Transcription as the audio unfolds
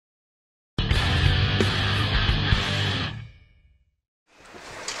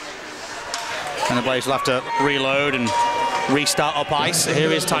And the Blaze will have to reload and restart up ice. Here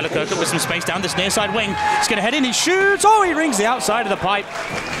is Tyler Kirkup with some space down this near side wing. He's going to head in, he shoots. Oh, he rings the outside of the pipe.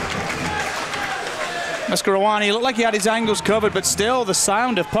 Mascarawani looked like he had his angles covered, but still the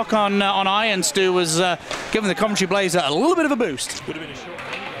sound of puck on iron, Stu, was giving the Coventry Blaze a little bit of a boost. Would have been a short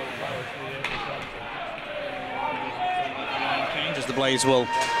change as the Blaze will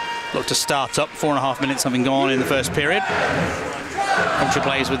look to start up. 4.5 minutes having gone in the first period. Coventry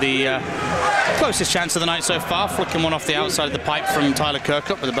Blaze with the closest chance of the night so far, flicking one off the outside of the pipe from Tyler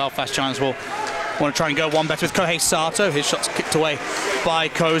Kirkup, but the Belfast Giants will want to try and go one better with Kohei Sato. His shot's kicked away by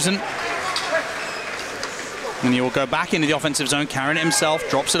Cozen. And he will go back into the offensive zone, carrying it himself,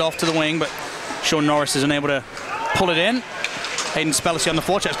 drops it off to the wing, but Sean Norris is unable to pull it in. Hayden Spellacy on the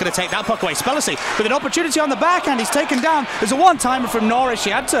forecheck is going to take that puck away. Spellacy with an opportunity on the backhand. He's taken down. There's a one-timer from Norris.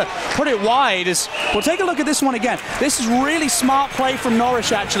 He had to put it wide. We'll take a look at this one again. This is really smart play from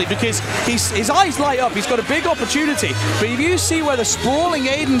Norris, actually, because his eyes light up. He's got a big opportunity. But if you see where the sprawling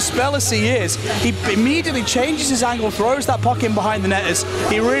Hayden Spellacy is, he immediately changes his angle, throws that puck in behind the netters.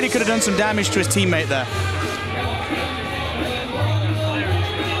 He really could have done some damage to his teammate there.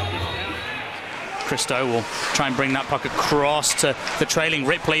 Christo will try and bring that puck across to the trailing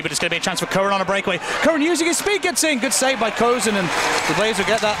Ripley, but it's going to be a chance for Curran on a breakaway. Curran using his speed, gets in. Good save by Cozen, and the Blaze will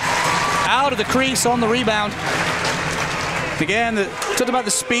get that out of the crease on the rebound. Again, talked about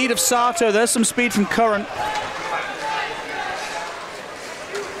the speed of Sato. There's some speed from Curran.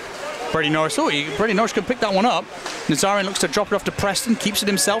 Brady Norris. Oh, Brady Norris could pick that one up. Nazarian looks to drop it off to Preston, keeps it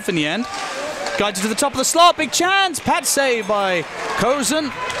himself in the end. Guides it to the top of the slot. Big chance. Pad save by Cozen.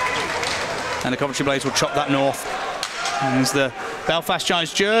 And the Coventry Blaze will chop that north. And as the Belfast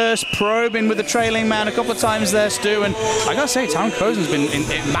Giants just probing with the trailing man a couple of times there, Stu. And I gotta say, Taron Cozen's been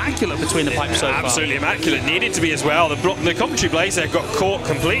immaculate between the pipes so far. Absolutely immaculate. Needed to be as well. The Coventry Blaze there got caught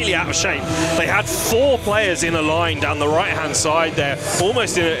completely out of shape. They had 4 players in a line down the right-hand side there,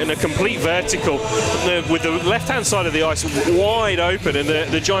 almost in a complete vertical, with the left-hand side of the ice wide open, and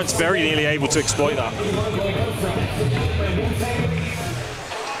the Giants very nearly able to exploit that.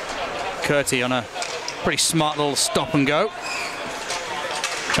 Curti on a pretty smart little stop and go.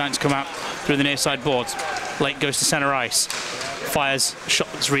 Giants come out through the near side boards. Lake goes to center ice. Fires a shot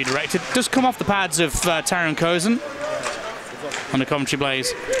that's redirected. Does come off the pads of Taron Cozen. And the Coventry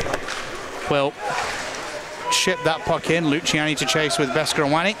Blaze will chip that puck in. Luciani to chase with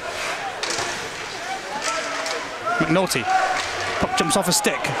Bescarawani. McNulty. Puck jumps off a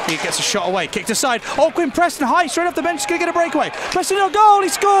stick. He gets a shot away. Kicked aside. Oh, Quinn Preston high, straight off the bench. He's going to get a breakaway. Preston, no goal. He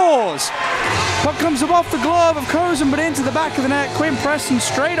scores. Puck comes up off the glove of Cozen, but into the back of the net. Quinn Preston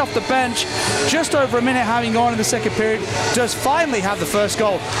straight off the bench. Just over a minute having gone in the second period. Does finally have the first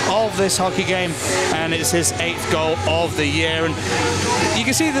goal of this hockey game. And it's his 8th goal of the year. And you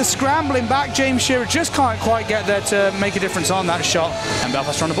can see the scrambling back. James Shearer just can't quite get there to make a difference on that shot. And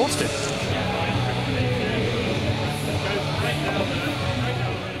Belfast are on the board still.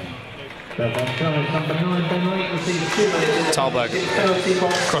 Talberg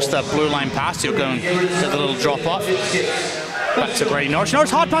across that blue line pass. He'll go and get the little drop off. Back to Brady Norris. Norris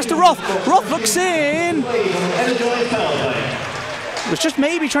hard pass to Roth. Roth looks in. Was just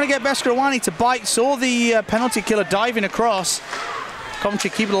maybe trying to get Bescarawani to bite. Saw the penalty killer diving across. Coventry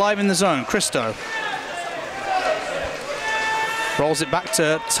keep it alive in the zone. Christo rolls it back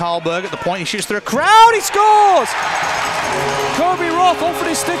to Talberg at the point. He shoots through a crowd. He scores! Kobe Roth offered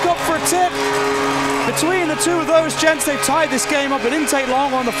his stick up for a tip. Between the two of those gents, they've tied this game up. It didn't take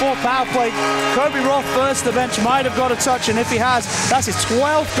long on the 4th power play. Kobe Roth first the bench, might have got a touch, and if he has, that's his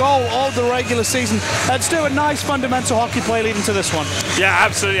 12th goal of the regular season. Let's do a nice fundamental hockey play leading to this one. Yeah,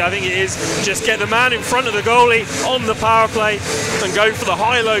 absolutely. I think it is. Just get the man in front of the goalie on the power play and go for the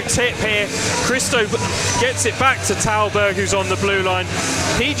high-low tip here. Christo gets it back to Talberg, who's on the blue line.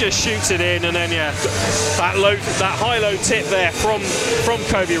 He just shoots it in, and then that high-low tip there from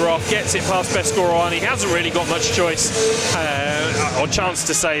Kobe Roth gets it past Bescarawani. He hasn't really got much choice or chance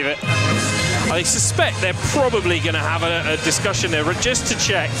to save it. I suspect they're probably going to have a discussion there just to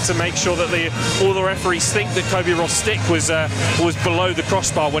check to make sure that all the referees think that Kobe Roth's stick was below the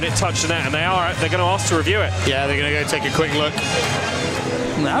crossbar when it touched the net, and they're going to ask to review it. Yeah, they're going to go take a quick look.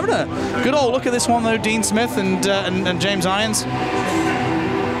 They're having a good old look at this one though, Dean Smith and James Irons.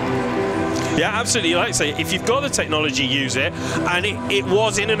 Yeah, absolutely. Like I say, if you've got the technology, use it. And it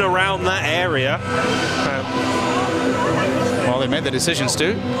was in and around that area. Well, they made the decision,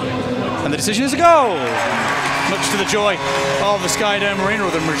 Stu. And the decision is a goal. Much to the joy of the Skydome Arena,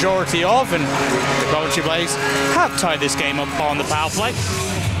 or the majority of. And the Coventry Blaze have tied this game up on the power play.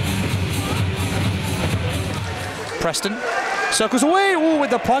 Preston circles away. Ooh, with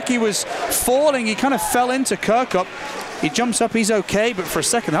the puck, he was falling. He kind of fell into Kirkup. He jumps up, he's okay, but for a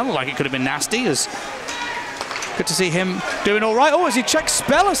second, that looked like it could have been nasty. As good to see him doing all right. Oh, as he checks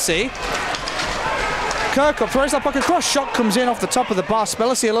Spellacy. Kirkup throws that puck across. Shot comes in off the top of the bar.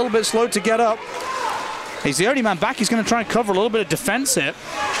 Spellacy a little bit slow to get up. He's the only man back. He's going to try and cover a little bit of defense here.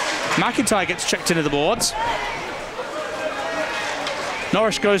 McIntyre gets checked into the boards.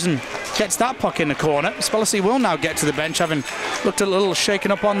 Norris goes and gets that puck in the corner. Spellacy will now get to the bench, having looked a little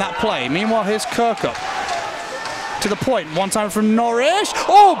shaken up on that play. Meanwhile, here's Kirkup. To the point, one time from Norris.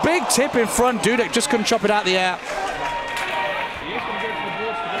 Oh, big tip in front. Dudek just couldn't chop it out the air.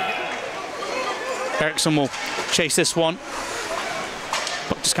 Eriksson will chase this one.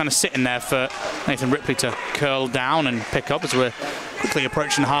 But just kind of sitting there for Nathan Ripley to curl down and pick up as we're quickly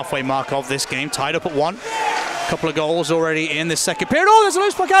approaching the halfway mark of this game. Tied up at 1. Couple of goals already in this second period. Oh, there's a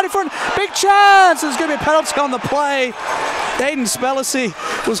loose puck out in front. Big chance. There's going to be a penalty on the play. Aiden Spellacy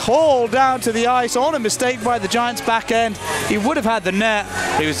was hauled down to the ice on a mistake by the Giants' back end. He would have had the net.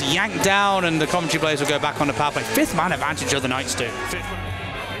 He was yanked down, and the Coventry players will go back on the power play. 5th man advantage of the Knights too.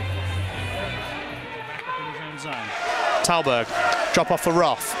 Talberg, drop off for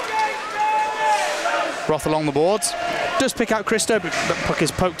Roth. Roth along the boards. Does pick out Christo, but the puck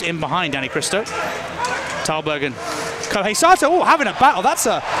is poked in behind Danny Christo. Talberg and Kohei Sato, oh, having a battle. That's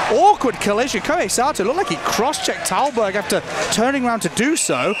an awkward collision. Kohei Sato looked like he cross-checked Talberg after turning around to do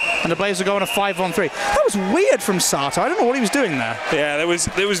so, and the Blazers are going a 5-on-3. That was weird from Sato. I don't know what he was doing there. Yeah, there was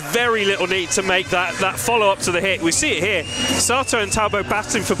very little need to make that follow-up to the hit. We see it here. Sato and Talberg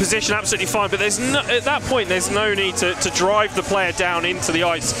battling for position, absolutely fine, but there's no, at that point, there's no need to drive the player down into the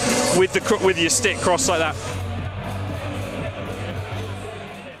ice with your stick crossed like that.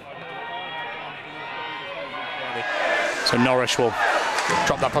 So Norris will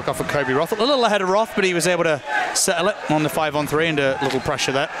drop that puck off for Kobe Roth. A little ahead of Roth, but he was able to settle it on the 5-on-3 and a little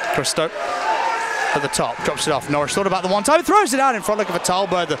pressure there. Christo at the top, drops it off. Norris thought about the one time, throws it out in front like of a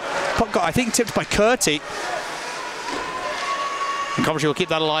Talberg. The puck got, I think, tipped by Curti. And Coventry will keep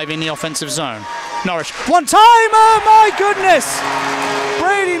that alive in the offensive zone. Norris, one time, oh my goodness!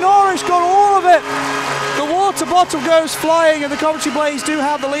 Brady Norris got all of it. The water bottle goes flying, and the Coventry Blaze do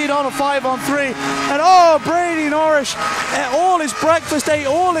have the lead on a 5-on-3. And oh, Brady Norris ate all his breakfast, ate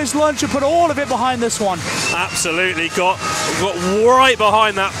all his lunch, and put all of it behind this one. Absolutely, got right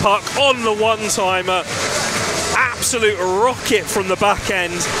behind that puck on the one-timer. Absolute rocket from the back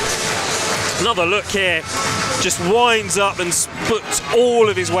end. Another look here, just winds up and puts all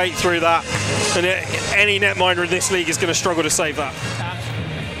of his weight through that. And any netminder in this league is going to struggle to save that.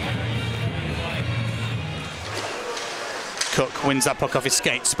 Cook wins that puck off his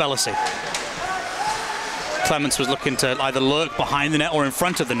skate. Spellacy. Clements was looking to either lurk behind the net or in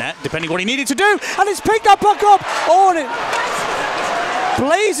front of the net, depending what he needed to do. And he's picked that puck up. Oh, and it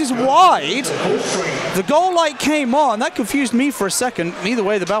blazes wide. The goal light came on. That confused me for a second. Either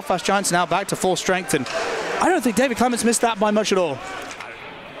way, the Belfast Giants are now back to full strength, and I don't think David Clements missed that by much at all.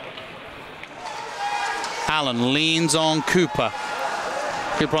 Allen leans on Cooper.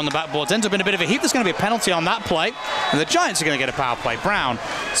 Cooper on the backboards, ends up in a bit of a heap. There's going to be a penalty on that play, and the Giants are going to get a power play. Brown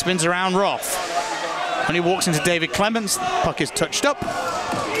spins around Roth, and he walks into David Clements. The puck is touched up.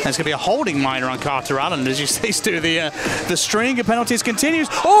 There's going to be a holding minor on Carter Allen, as you see, Stu. The string of penalties continues.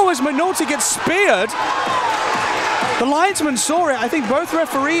 Oh, as McNulty gets speared. The linesman saw it. I think both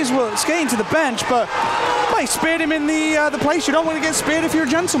referees were skating to the bench, but they speared him in the place you don't want to get speared if you're a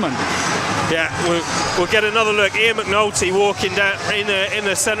gentleman. Yeah, we'll get another look. Ian McNulty walking down in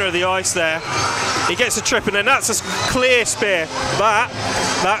the centre of the ice there. He gets a trip, and then that's a clear spear.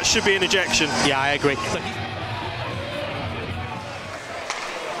 That should be an ejection. Yeah, I agree.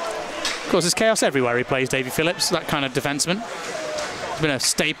 Of course, there's chaos everywhere he plays, Davy Phillips, that kind of defenseman. He's been a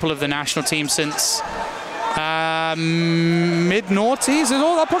staple of the national team since mid-noughties.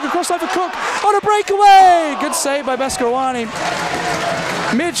 Oh, that puck across line for Cook on a breakaway. Good save by Beskorowany.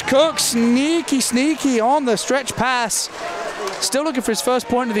 Mitch Cook, sneaky on the stretch pass. Still looking for his first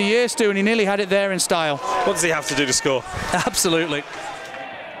point of the year, Stu, and he nearly had it there in style. What does he have to do to score? Absolutely.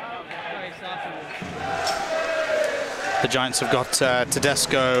 The Giants have got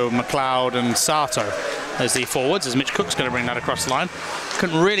Tedesco, McLeod and Sato as the forwards, as Mitch Cook's going to bring that across the line.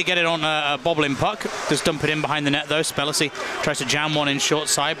 Couldn't really get it on a bobbling puck. Just dump it in behind the net though. Spellacy tries to jam one in short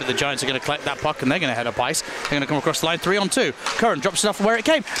side, but the Giants are going to collect that puck and they're going to head up ice. They're going to come across the line 3-on-2. Curran drops it off where it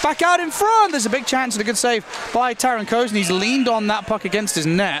came. Back out in front. There's a big chance and a good save by Taron Cozen. He's leaned on that puck against his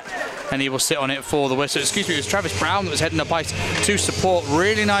net and he will sit on it for the whistle. Excuse me, it was Travis Brown that was heading up ice to support.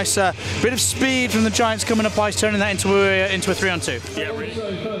 Really nice bit of speed from the Giants coming up ice, turning that into a 3-on-2. Yeah, really.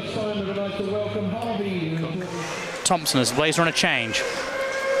 Thompson as the Blaze run a change.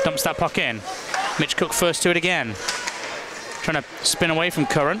 Dumps that puck in. Mitch Cook first to it again. Trying to spin away from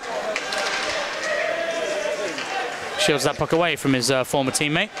Curran. Shields that puck away from his former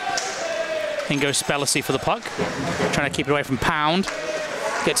teammate. In goes Spellacy for the puck. Trying to keep it away from Pound.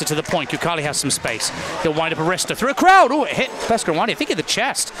 Gets it to the point. Kukali has some space. He'll wind up a wrister through a crowd. Oh, it hit Pescarowani, I think in the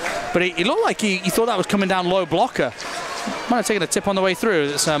chest. But he looked like he thought that was coming down low blocker. Might have taken a tip on the way through.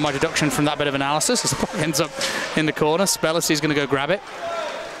 That's my deduction from that bit of analysis. As the puck ends up in the corner. Spellacy's going to go grab it.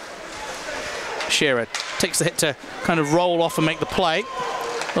 Shearer takes the hit to kind of roll off and make the play.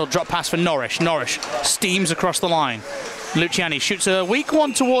 Little drop pass for Norrish. Norrish steams across the line. Luciani shoots a weak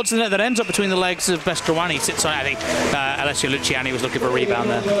one towards the net that ends up between the legs of Pescarowani. Sits on it. I think Alessio Luciani was looking for a rebound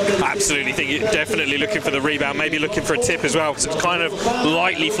there. I absolutely think you're definitely looking for the rebound, maybe looking for a tip as well, because it's kind of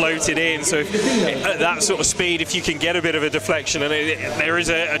lightly floated in. So at that sort of speed, if you can get a bit of a deflection, and there is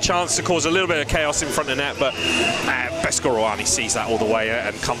a chance to cause a little bit of chaos in front of the net, but Pescarowani sees that all the way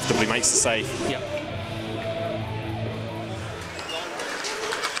and comfortably makes the save. Yep.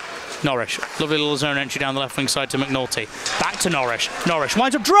 Norrish, lovely little zone entry down the left wing side to McNulty. Back to Norrish. Norrish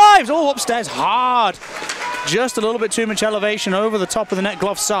winds up, drives, oh, upstairs, hard. Just a little bit too much elevation over the top of the net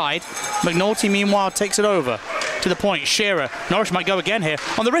glove side. McNulty, meanwhile, takes it over to the point. Shearer, Norrish might go again here.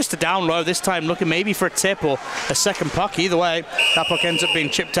 On the wrist to down low, this time looking maybe for a tip or a second puck. Either way, that puck ends up being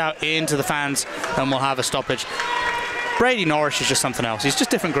chipped out into the fans and we'll have a stoppage. Brady Norrish is just something else. He's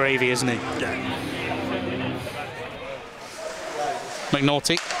just different gravy, isn't he? Yeah.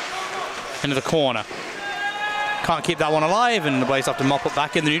 McNulty into the corner. Can't keep that one alive, and the Blaze have to mop it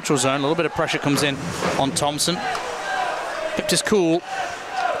back in the neutral zone. A little bit of pressure comes in on Thompson. Kept his cool.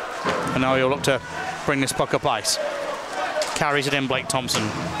 And now he'll look to bring this puck up ice. Carries it in, Blake Thompson.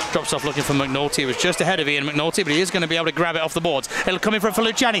 Drops off looking for McNulty. He was just ahead of Ian McNulty, but he is going to be able to grab it off the boards. It'll come in for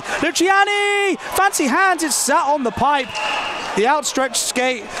Luciani. Luciani! Fancy hands, it's sat on the pipe. The outstretched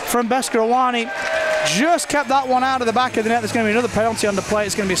skate from Pescarowani just kept that one out of the back of the net. There's going to be another penalty on the play.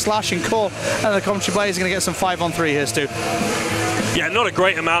 It's going to be a slashing call, and the Coventry Blaze are going to get some 5-on-3 here, Stu. Yeah, not a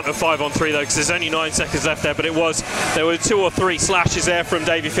great amount of 5-on-3 though, because there's only 9 seconds left there, but there were 2 or 3 slashes there from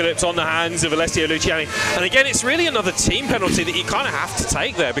Davy Phillips on the hands of Alessio Luciani. And again, it's really another team penalty that you kind of have to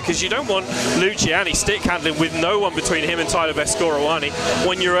take there, because you don't want Luciani stick handling with no one between him and Tyler Pescarowani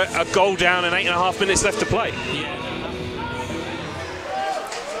when you're a goal down and 8.5 minutes left to play.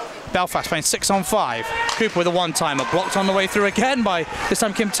 Belfast playing 6-on-5. Cooper with a one-timer, blocked on the way through again by, this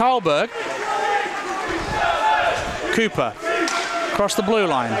time, Kim Talberg. Cooper, across the blue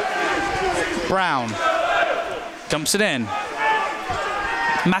line. Brown, dumps it in.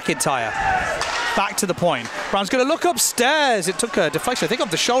 McIntyre, back to the point. Brown's going to look upstairs. It took a deflection, I think, off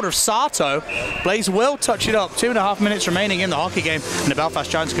the shoulder of Sato. Blaze will touch it up. 2.5 minutes remaining in the hockey game, and the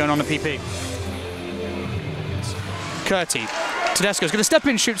Belfast Giants going on the PP. Curti. Tedesco's going to step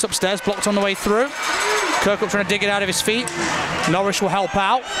in, shoots upstairs, blocked on the way through. Kirkup trying to dig it out of his feet. Norrish will help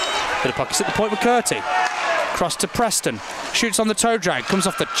out. Bit of puck at the point with Curti. Cross to Preston. Shoots on the toe drag. Comes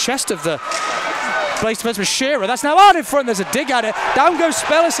off the chest of the Blaze defense with Shearer. That's now out in front. There's a dig at it. Down goes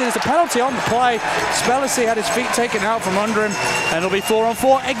Spellacy. There's a penalty on the play. Spellacy had his feet taken out from under him, and it'll be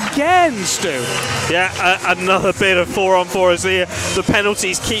 4-on-4 again, Stu. Yeah, another bit of 4-on-4 as the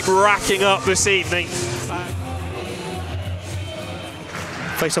penalties keep racking up this evening.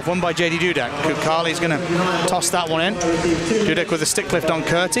 Face-off won by JD Dudek. Kukali's going to toss that one in. Dudek with a stick lift on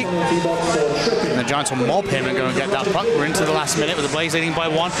Curti. And the Giants will mob him and go and get that puck. We're into the last minute with the Blaze leading by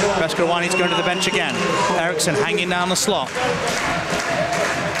 1. Pescarowani's going to the bench again. Eriksson hanging down the slot.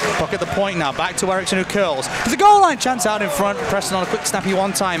 Puck at the point now. Back to Eriksson, who curls. There's a goal line chance out in front. Preston on a quick snappy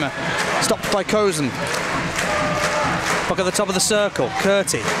one-timer. Stopped by Cozen. Puck at the top of the circle.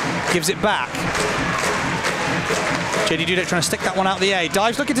 Curti gives it back. JD Dudek trying to stick that one out the A.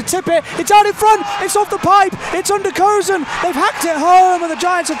 Dives looking to tip it. It's out in front. It's off the pipe. It's under Cozen. They've hacked it home, and the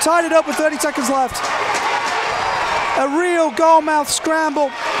Giants have tied it up with 30 seconds left. A real goal-mouth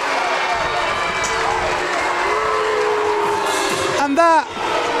scramble. And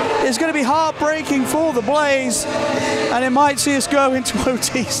that is going to be heartbreaking for the Blaze, and it might see us go into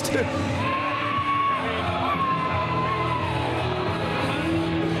OTs too.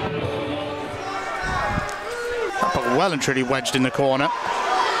 Well and truly wedged in the corner.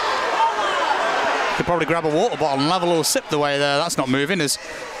 Could probably grab a water bottle and have a little sip the way there. That's not moving, as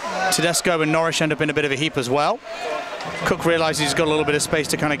Tedesco and Norrish end up in a bit of a heap as well. Cook realises he's got a little bit of space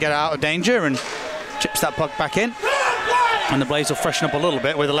to kind of get out of danger and chips that puck back in. And the Blaze will freshen up a little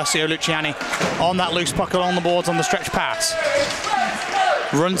bit with Alessio Luciani on that loose puck along the boards on the stretch pass.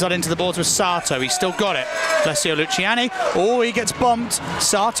 Runs that into the boards with Sato. He's still got it. Alessio Luciani. Oh, he gets bumped.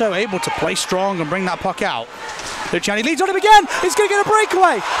 Sato able to play strong and bring that puck out. Luciani leads on him again. He's going to get a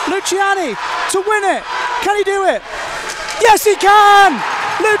breakaway. Luciani to win it. Can he do it? Yes, he can!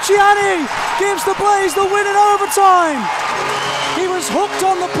 Luciani gives the Blaze the win in overtime. He was hooked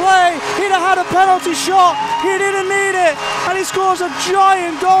on the play. He'd have had a penalty shot. He didn't need it. And he scores a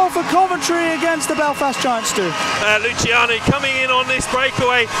giant goal for Coventry against the Belfast Giants too. Luciani coming in on this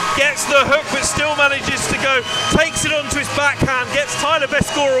breakaway, gets the hook but still manages to go, takes it onto his backhand, gets Tyler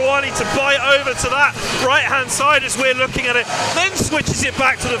Bescorawani to bite over to that right hand side as we're looking at it, then switches it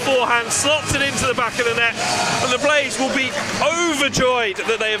back to the forehand, slots it into the back of the net, and the Blaze will be overjoyed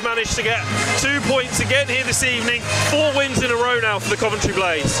that they have managed to get 2 points again here this evening. 4 wins in a row now for the Coventry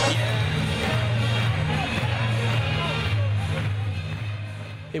Blaze.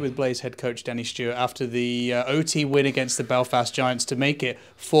 Here with Blaze head coach Denny Stewart after the OT win against the Belfast Giants to make it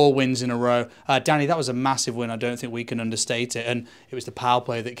 4 wins in a row. Danny, that was a massive win. I don't think we can understate it. And it was the power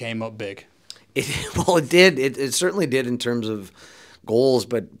play that came up big. Well, it did. It certainly did in terms of goals,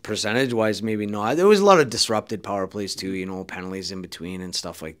 but percentage-wise, maybe not. There was a lot of disrupted power plays too, you know, penalties in between and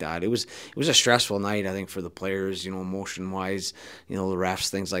stuff like that. It was a stressful night, I think, for the players, you know, emotion-wise, you know, the refs,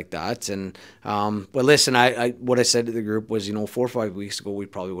 things like that. And but listen, what I said to the group was, you know, 4 or 5 weeks ago, we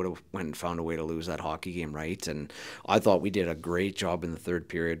probably would have went and found a way to lose that hockey game, right? And I thought we did a great job in the third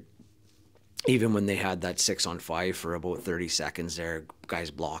period. Even when they had that 6-on-5 for about 30 seconds there, guys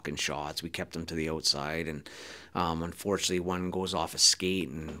blocking shots, we kept them to the outside, and unfortunately one goes off a skate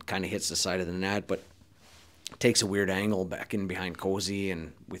and kind of hits the side of the net, but takes a weird angle back in behind Cozy,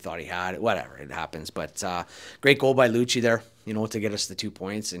 and we thought he had it. Whatever, it happens. But great goal by Lucci there, you know, to get us the 2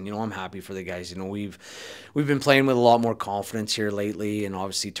 points. And, you know, I'm happy for the guys. You know, we've been playing with a lot more confidence here lately, and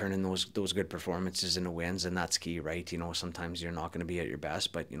obviously turning those good performances into wins, and that's key, right? You know, sometimes you're not going to be at your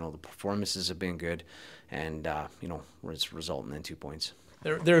best, but, you know, the performances have been good, and, you know, it's resulting in 2 points.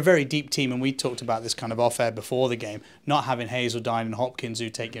 They're a very deep team, and we talked about this kind of off-air before the game, not having Hazeldine and Hopkins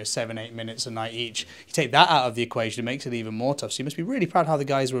who take 7-8 minutes a night each. You take that out of the equation, it makes it even more tough. So you must be really proud how the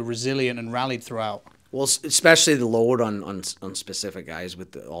guys were resilient and rallied throughout. Well, especially the load on specific guys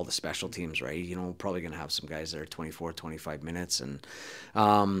with all the special teams, right? You know, probably going to have some guys that are 24, 25 minutes, and,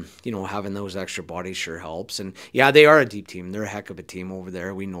 you know, having those extra bodies sure helps. And, yeah, they are a deep team. They're a heck of a team over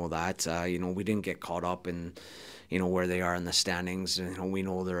there. We know that. You know, we didn't get caught up in, you know, where they are in the standings. You know, we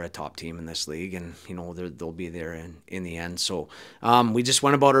know they're a top team in this league, and, you know, they'll be there in the end. So we just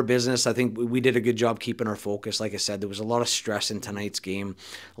went about our business. I think we did a good job keeping our focus. Like I said, there was a lot of stress in tonight's game,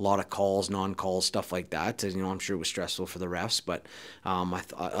 a lot of calls, non-calls, stuff like that. And, you know, I'm sure it was stressful for the refs, but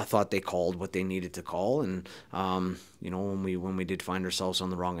I thought they called what they needed to call. And, you know, when we did find ourselves on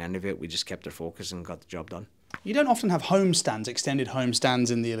the wrong end of it, we just kept our focus and got the job done. You don't often have home stands, extended home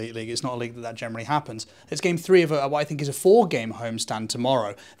stands in the Elite League. It's not a league that generally happens. It's game 3 of what I think is a 4-game home stand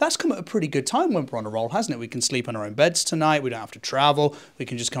tomorrow. That's come at a pretty good time when we're on a roll, hasn't it? We can sleep on our own beds tonight. We don't have to travel. We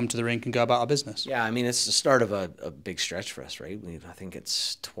can just come to the rink and go about our business. Yeah, I mean, it's the start of a big stretch for us, right? I think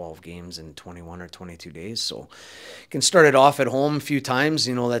it's 12 games in 21 or 22 days. So you can start it off at home a few times.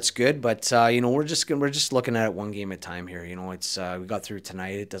 You know, that's good. But, you know, we're just looking at it 1 game at a time here. You know, it's we got through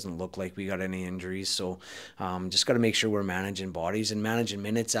tonight. It doesn't look like we got any injuries. So just got to make sure we're managing bodies and managing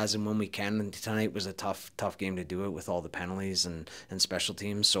minutes as and when we can. And tonight was a tough game to do it with all the penalties and special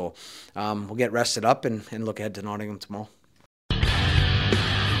teams. So we'll get rested up and look ahead to Nottingham tomorrow.